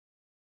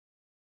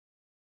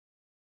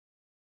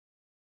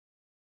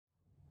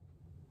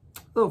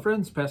Hello,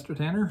 friends. Pastor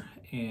Tanner,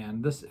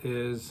 and this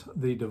is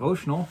the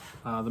devotional,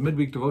 the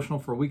midweek devotional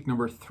for week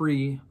number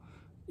 3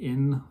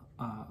 in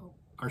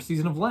our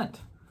season of Lent.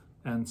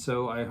 And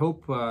so I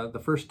hope the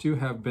first two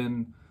have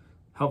been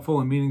helpful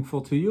and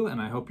meaningful to you,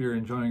 and I hope you're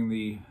enjoying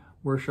the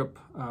worship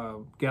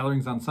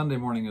gatherings on Sunday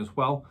morning as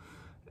well,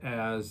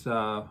 as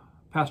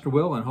Pastor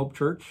Will and Hope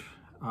Church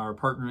are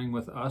partnering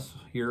with us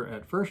here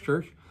at First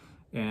Church,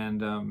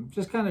 and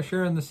just kind of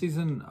sharing the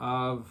season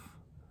of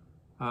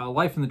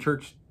life in the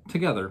church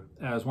together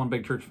as one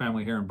big church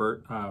family here in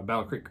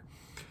Battle Creek.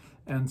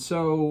 And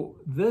so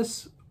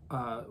this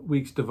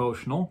week's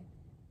devotional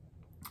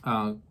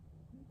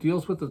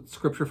deals with the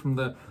scripture from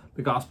the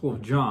Gospel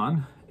of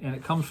John, and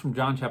it comes from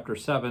John chapter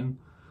 7,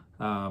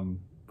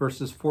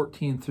 verses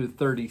 14 through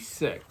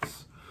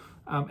 36.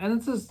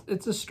 And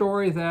it's a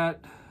story that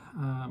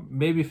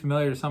may be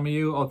familiar to some of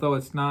you, although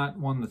it's not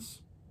one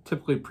that's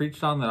typically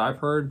preached on that I've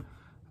heard.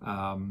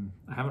 I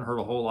haven't heard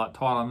a whole lot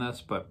taught on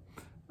this, but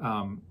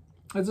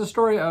it's a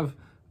story of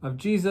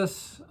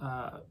Jesus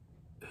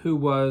who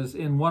was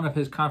in one of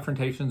his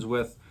confrontations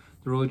with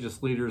the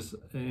religious leaders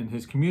in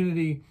his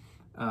community,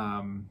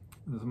 some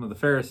of the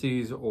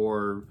Pharisees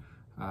or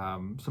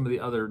some of the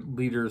other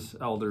leaders,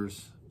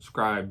 elders,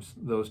 scribes,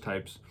 those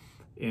types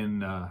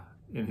in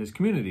his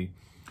community.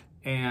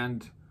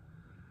 And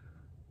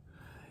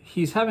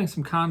he's having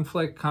some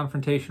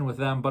confrontation with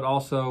them, but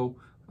also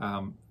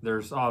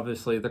there's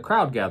obviously the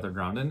crowd gathered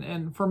around,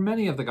 and for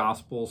many of the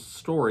gospel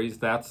stories,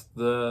 that's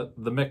the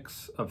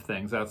mix of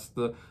things. That's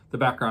the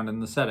background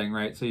and the setting,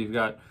 right? So you've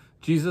got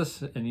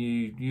Jesus, and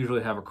you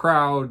usually have a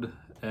crowd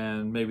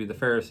and maybe the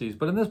Pharisees.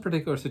 But in this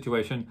particular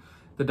situation,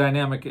 the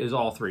dynamic is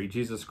all three: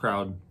 Jesus,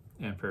 crowd,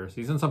 and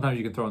Pharisees. And sometimes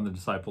you can throw in the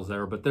disciples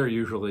there, but they're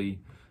usually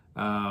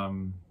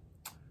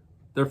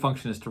their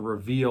function is to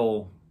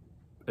reveal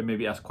and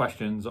maybe ask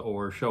questions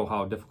or show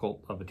how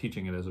difficult of a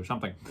teaching it is or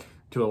something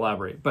to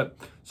elaborate. But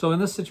so in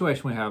this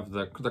situation, we have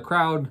the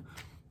crowd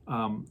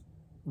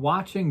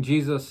watching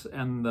Jesus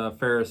and the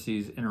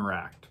Pharisees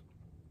interact.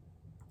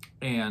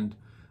 And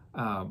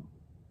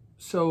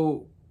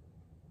so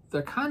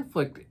the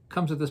conflict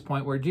comes at this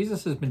point where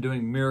Jesus has been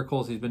doing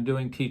miracles, he's been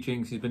doing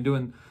teachings, he's been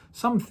doing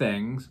some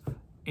things,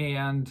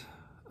 and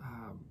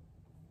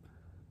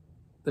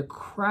the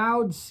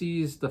crowd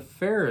sees the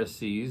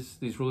Pharisees,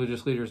 these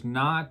religious leaders,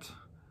 not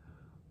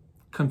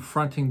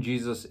confronting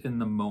Jesus in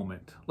the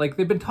moment. Like,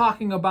 they've been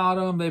talking about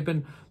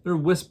him, they're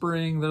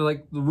whispering, they're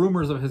like, the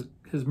rumors of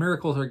his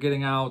miracles are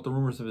getting out, the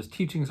rumors of his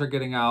teachings are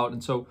getting out.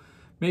 And so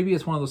maybe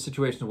it's one of those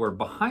situations where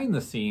behind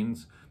the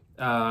scenes,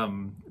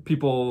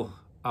 people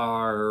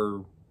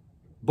are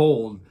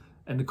bold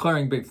and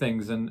declaring big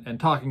things and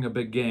talking a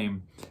big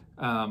game.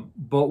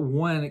 But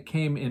when it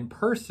came in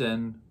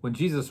person, when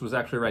Jesus was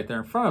actually right there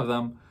in front of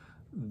them,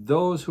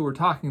 those who were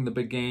talking the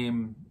big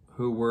game,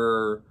 who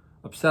were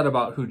upset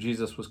about who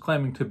Jesus was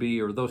claiming to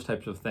be, or those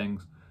types of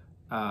things,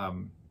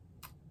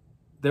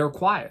 they were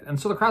quiet. And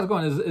so the crowd's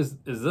going, is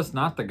this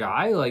not the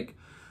guy? Like,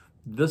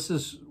 this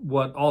is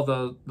what all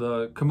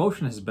the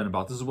commotion has been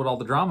about. This is what all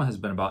the drama has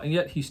been about. And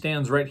yet he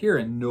stands right here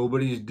and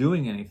nobody's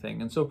doing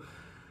anything. And so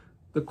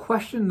the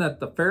question that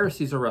the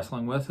Pharisees are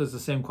wrestling with is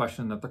the same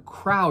question that the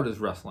crowd is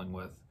wrestling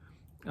with.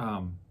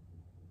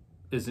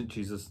 Isn't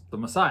Jesus the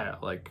Messiah?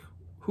 Like,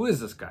 who is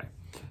this guy?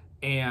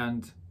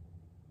 And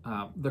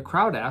the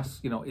crowd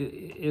asks,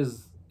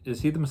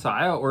 is he the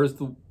Messiah, or is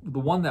the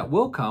one that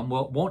will come?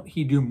 Well, won't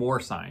he do more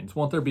signs?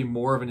 Won't there be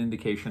more of an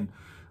indication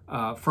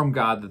from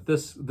God that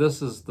this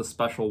is the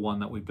special one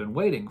that we've been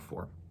waiting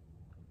for?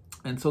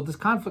 And so this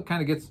conflict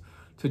kind of gets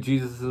to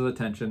Jesus'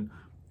 attention,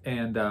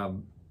 and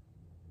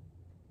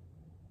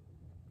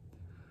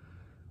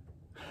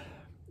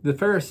the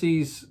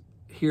Pharisees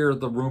hear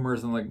the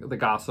rumors and the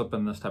gossip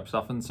and this type of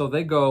stuff, and so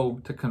they go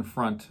to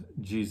confront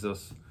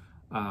Jesus.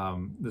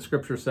 The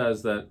scripture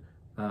says that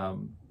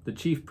the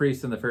chief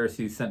priests and the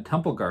Pharisees sent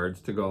temple guards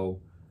to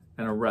go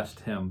and arrest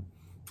him.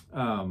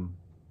 And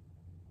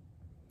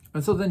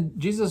so then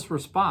Jesus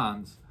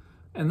responds,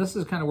 and this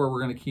is kind of where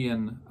we're going to key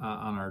in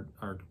on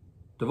our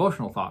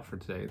devotional thought for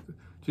today.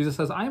 Jesus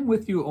says, "I am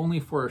with you only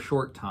for a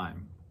short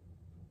time.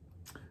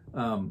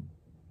 And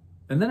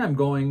then I'm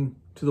going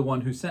to the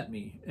one who sent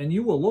me, and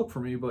you will look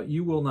for me, but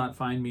you will not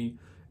find me,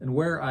 and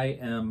where I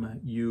am,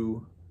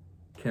 you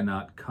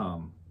cannot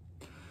come."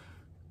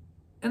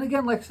 And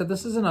again, like I said,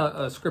 this isn't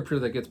a scripture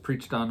that gets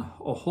preached on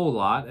a whole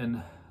lot,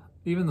 and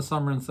even the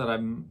sermons that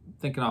I'm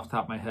thinking off the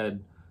top of my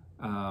head,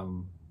 I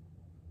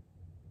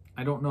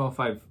don't know if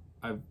I've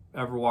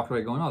ever walked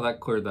away going, "Oh, that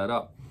cleared that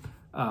up."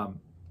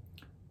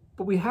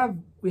 But we have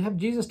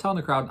Jesus telling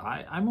the crowd,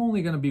 "I'm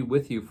only going to be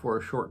with you for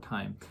a short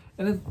time,"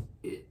 and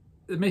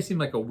it may seem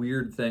like a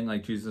weird thing,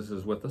 like Jesus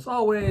is with us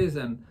always,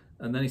 and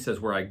then he says,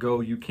 "Where I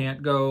go, you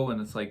can't go," and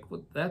it's like,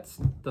 well, that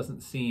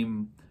doesn't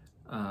seem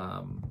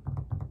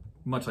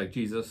much like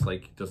Jesus.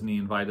 Like, doesn't he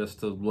invite us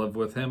to live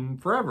with him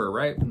forever,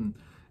 right? And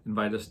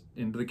invite us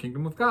into the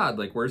kingdom of God?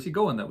 Like, where's he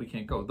going that we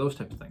can't go? Those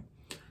types of things.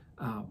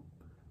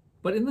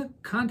 But in the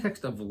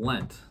context of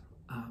Lent,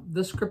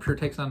 this scripture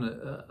takes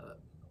on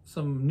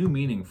some new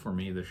meaning for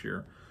me this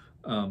year.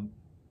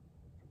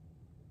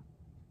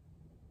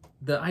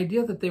 the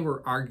idea that they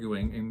were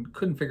arguing and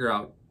couldn't figure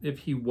out if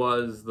he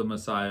was the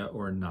Messiah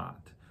or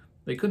not.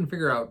 They couldn't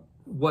figure out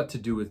what to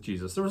do with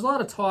Jesus. There was a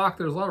lot of talk,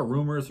 there was a lot of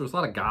rumors, there was a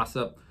lot of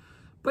gossip,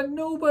 but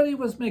nobody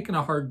was making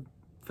a hard,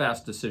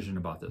 fast decision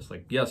about this.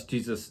 Like, yes,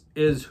 Jesus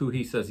is who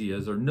he says he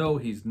is, or no,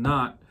 he's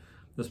not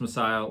this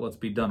Messiah, let's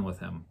be done with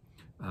him.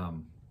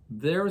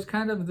 There was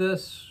kind of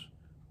this,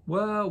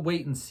 well,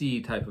 wait and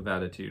see type of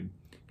attitude.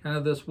 Kind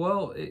of this,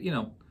 well,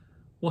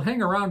 we'll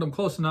hang around him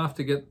close enough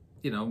to get,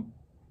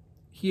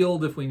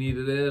 healed if we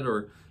needed it,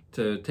 or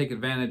to take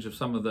advantage of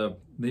some of the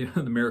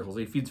miracles.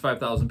 He feeds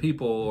 5,000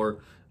 people,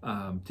 or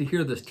to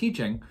hear this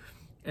teaching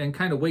and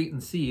kind of wait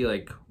and see.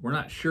 Like, we're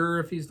not sure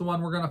if he's the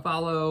one we're going to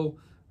follow,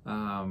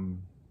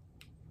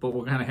 but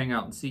we'll kind of hang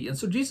out and see. And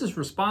so Jesus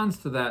responds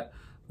to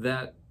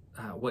that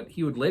what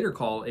he would later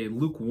call a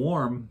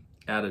lukewarm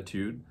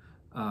attitude,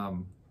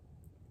 kind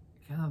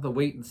of the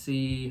wait and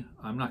see.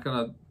 I'm not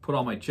going to put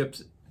all my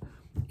chips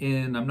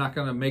in. I'm not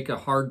going to make a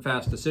hard,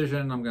 fast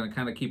decision. I'm going to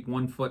kind of keep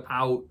one foot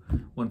out,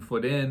 one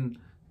foot in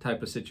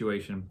type of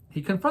situation.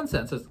 He confronts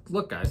that and says,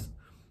 look, guys,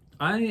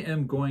 I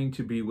am going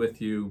to be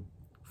with you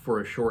for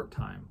a short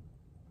time.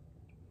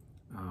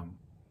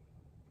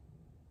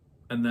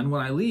 And then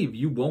when I leave,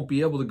 you won't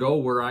be able to go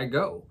where I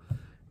go.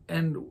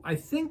 And I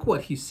think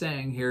what he's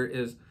saying here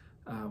is,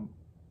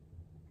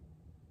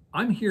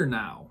 I'm here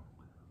now.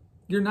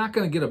 You're not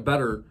going to get a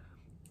better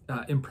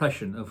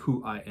impression of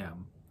who I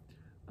am.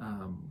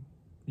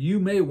 You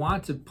may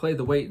want to play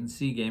the wait and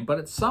see game, but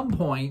at some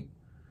point,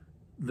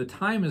 the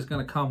time is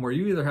going to come where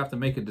you either have to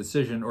make a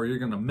decision or you're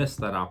going to miss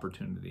that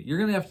opportunity. You're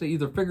going to have to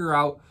either figure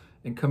out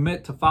and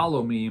commit to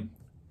follow me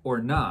or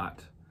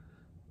not.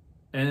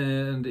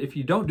 And if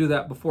you don't do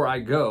that before I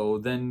go,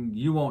 then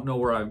you won't know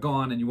where I've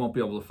gone and you won't be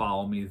able to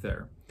follow me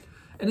there.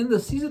 And in the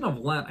season of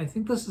Lent, I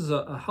think this is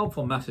a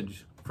helpful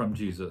message from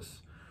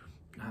Jesus.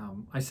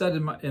 I said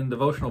in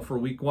devotional for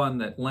week 1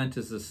 that Lent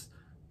is this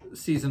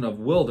season of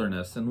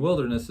wilderness, and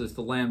wilderness is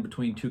the land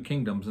between two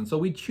kingdoms. And so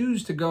we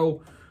choose to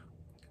go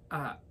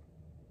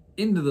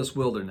into this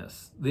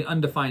wilderness, the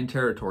undefined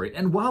territory.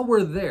 And while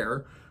we're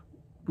there,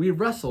 we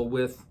wrestle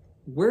with,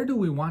 where do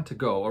we want to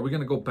go? Are we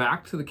going to go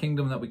back to the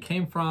kingdom that we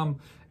came from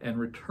and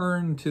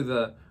return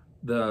to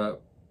the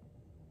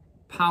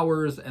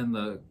powers and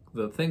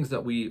the things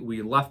that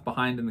we left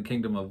behind in the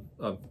kingdom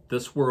of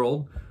this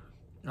world?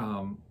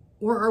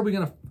 Or are we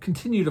going to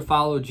continue to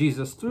follow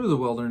Jesus through the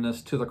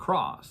wilderness to the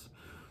cross?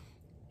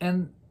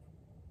 And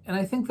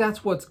I think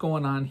that's what's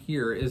going on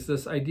here, is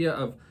this idea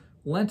of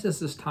Lent is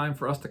this time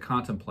for us to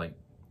contemplate.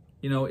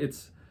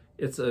 It's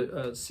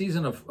a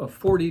season of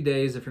 40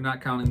 days, if you're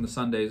not counting the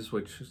Sundays,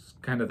 which is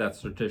kind of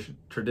that's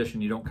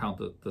tradition. You don't count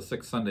the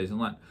 6 Sundays in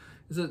Lent.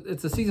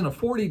 It's a season of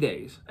 40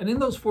 days. And in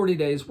those 40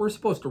 days, we're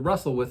supposed to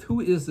wrestle with,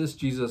 who is this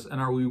Jesus, and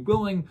are we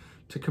willing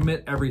to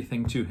commit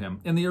everything to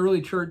him? In the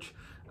early church,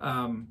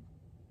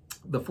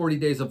 the 40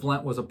 days of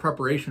Lent was a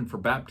preparation for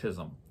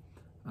baptism.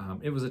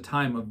 It was a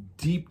time of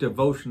deep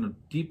devotion, of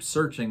deep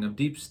searching, of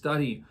deep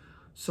study,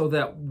 so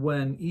that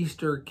when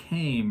Easter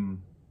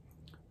came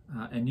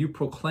and you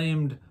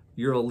proclaimed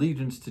your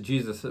allegiance to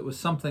Jesus, it was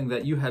something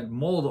that you had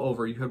mulled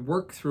over. You had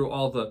worked through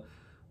all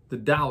the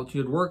doubts.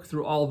 You had worked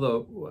through all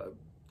the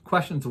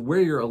questions of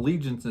where your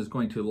allegiance is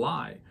going to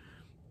lie.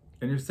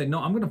 And you're saying, no,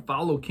 I'm going to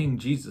follow King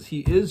Jesus.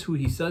 He is who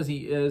he says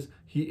he is.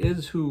 He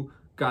is who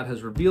God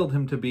has revealed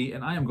him to be,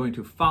 and I am going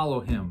to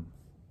follow him.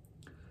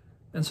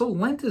 And so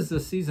Lent is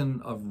this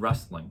season of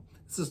wrestling.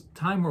 It's this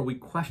time where we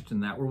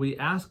question that, where we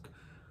ask,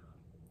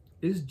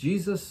 is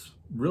Jesus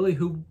really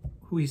who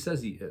he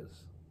says he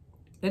is?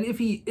 And if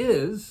he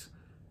is,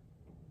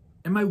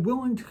 am I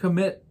willing to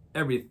commit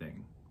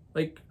everything?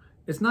 Like,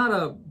 it's not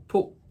a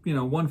put,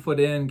 1 foot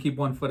in, keep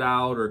 1 foot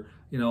out, or,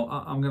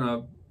 I'm going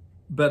to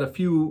bet a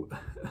few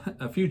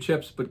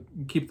chips, but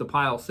keep the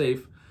pile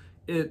safe.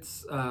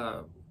 It's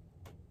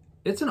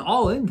an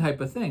all-in type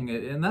of thing.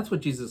 And that's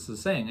what Jesus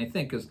is saying, I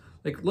think, is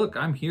like, look,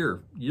 I'm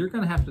here. You're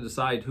going to have to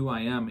decide who I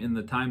am in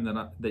the time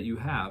that you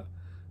have.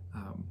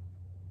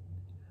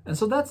 And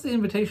so that's the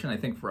invitation, I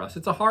think, for us.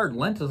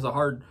 Lent is a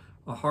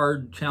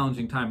hard,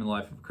 challenging time in the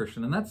life of a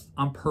Christian, and that's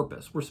on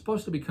purpose. We're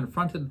supposed to be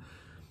confronted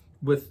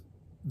with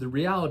the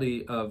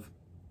reality of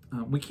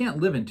we can't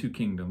live in 2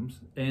 kingdoms,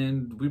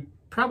 and we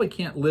probably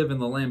can't live in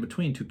the land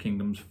between 2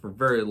 kingdoms for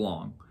very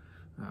long.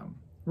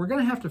 We're going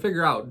to have to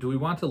figure out, do we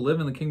want to live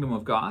in the kingdom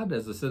of God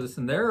as a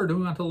citizen there, or do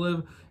we want to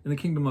live in the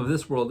kingdom of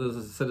this world as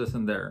a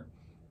citizen there?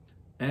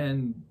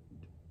 And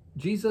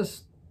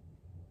Jesus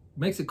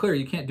makes it clear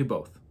you can't do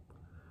both.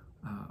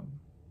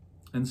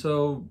 And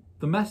so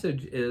the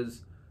message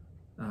is,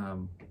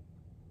 I'm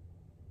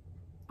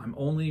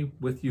only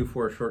with you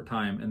for a short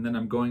time, and then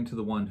I'm going to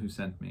the one who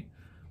sent me.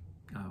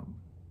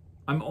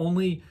 I'm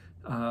only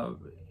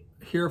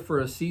here for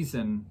a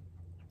season,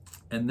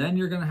 and then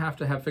you're going to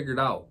have figured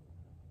out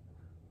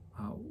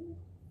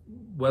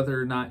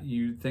whether or not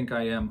you think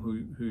I am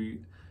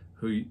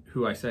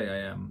who I say I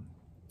am.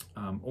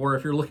 Or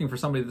if you're looking for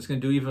somebody that's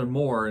going to do even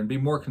more and be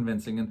more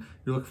convincing, and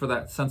you're looking for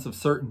that sense of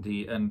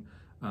certainty and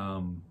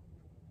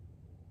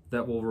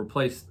that will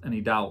replace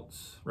any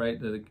doubts, right?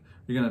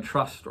 You're going to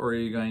trust, or are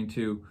you going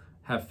to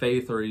have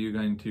faith, or are you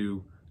going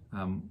to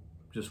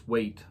just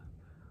wait?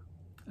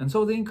 And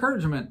so the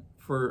encouragement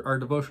for our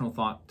devotional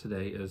thought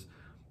today is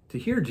to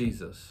hear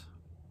Jesus,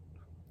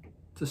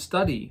 to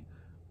study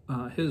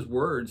his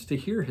words, to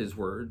hear his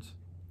words,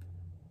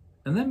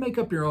 and then make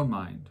up your own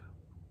mind.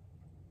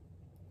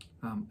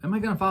 Am I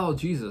going to follow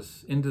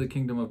Jesus into the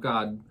kingdom of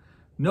God,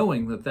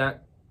 knowing that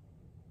that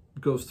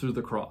goes through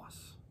the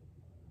cross?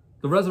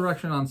 The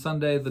resurrection on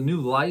Sunday, the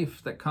new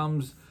life that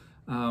comes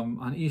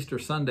on Easter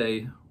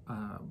Sunday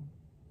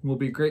will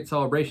be a great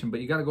celebration,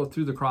 but you got to go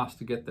through the cross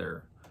to get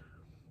there.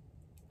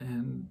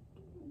 And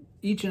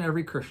each and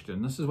every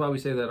Christian, this is why we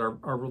say that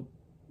our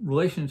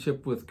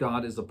relationship with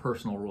God is a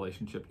personal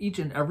relationship. Each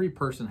and every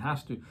person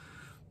has to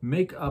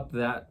make up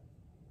that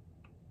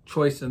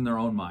choice in their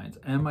own minds.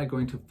 Am I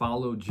going to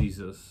follow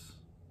Jesus?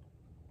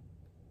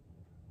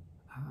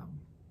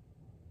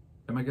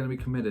 Am I going to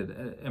be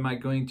committed? Am I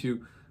going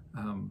to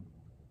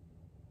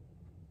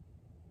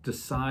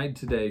decide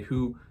today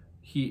who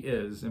he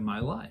is in my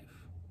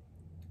life?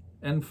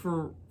 And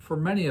for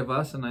many of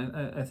us, and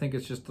I think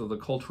it's just the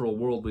cultural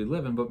world we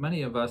live in, but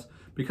many of us,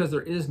 because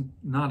there is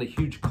not a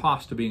huge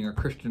cost to being a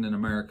Christian in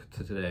America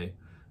today,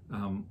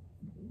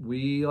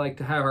 we like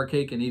to have our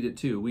cake and eat it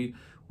too.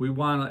 We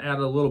want to add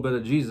a little bit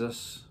of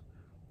Jesus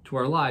to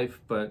our life,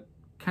 but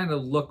kind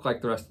of look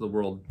like the rest of the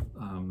world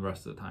the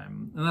rest of the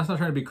time. And that's not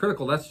trying to be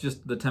critical. That's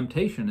just the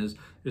temptation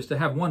is to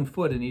have one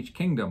foot in each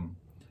kingdom,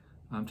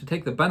 to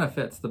take the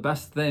benefits, the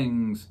best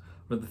things,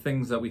 or the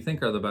things that we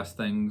think are the best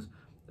things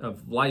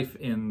of life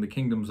in the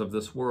kingdoms of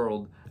this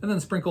world, and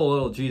then sprinkle a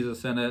little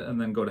Jesus in it, and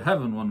then go to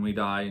heaven when we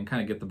die and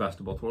kind of get the best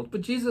of both worlds.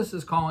 But Jesus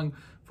is calling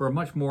for a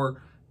much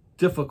more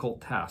difficult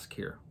task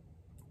here.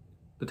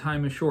 The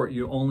time is short.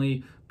 You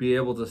only be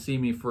able to see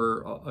me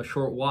for a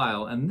short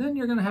while, and then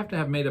you're going to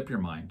have made up your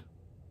mind.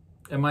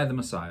 Am I the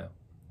Messiah?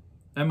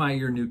 Am I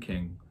your new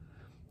king?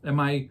 Am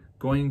I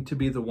going to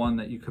be the one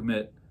that you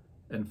commit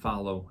and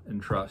follow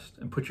and trust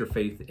and put your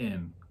faith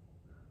in?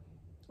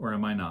 Or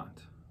am I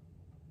not?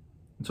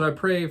 And so I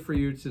pray for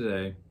you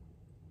today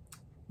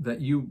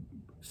that you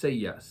say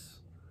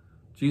yes.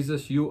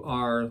 Jesus, you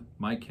are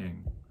my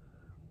king.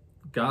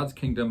 God's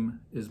kingdom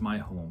is my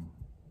home.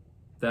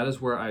 That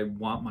is where I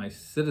want my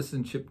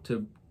citizenship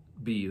to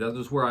be. That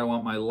is where I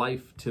want my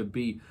life to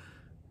be.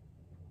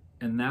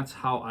 And that's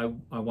how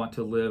I want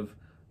to live,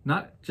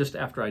 not just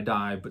after I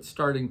die, but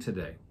starting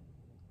today.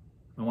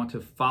 I want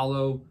to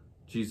follow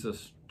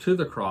Jesus to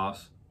the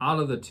cross, out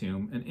of the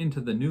tomb, and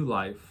into the new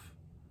life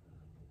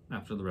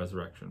after the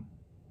resurrection.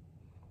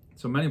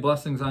 So many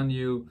blessings on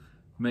you.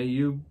 May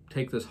you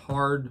take this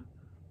hard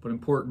but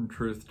important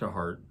truth to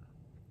heart.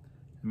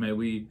 And may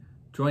we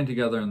join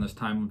together in this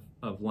time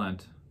of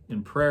Lent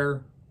in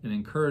prayer and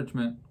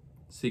encouragement,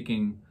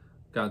 seeking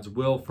God's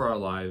will for our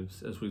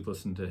lives as we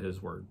listen to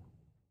his word.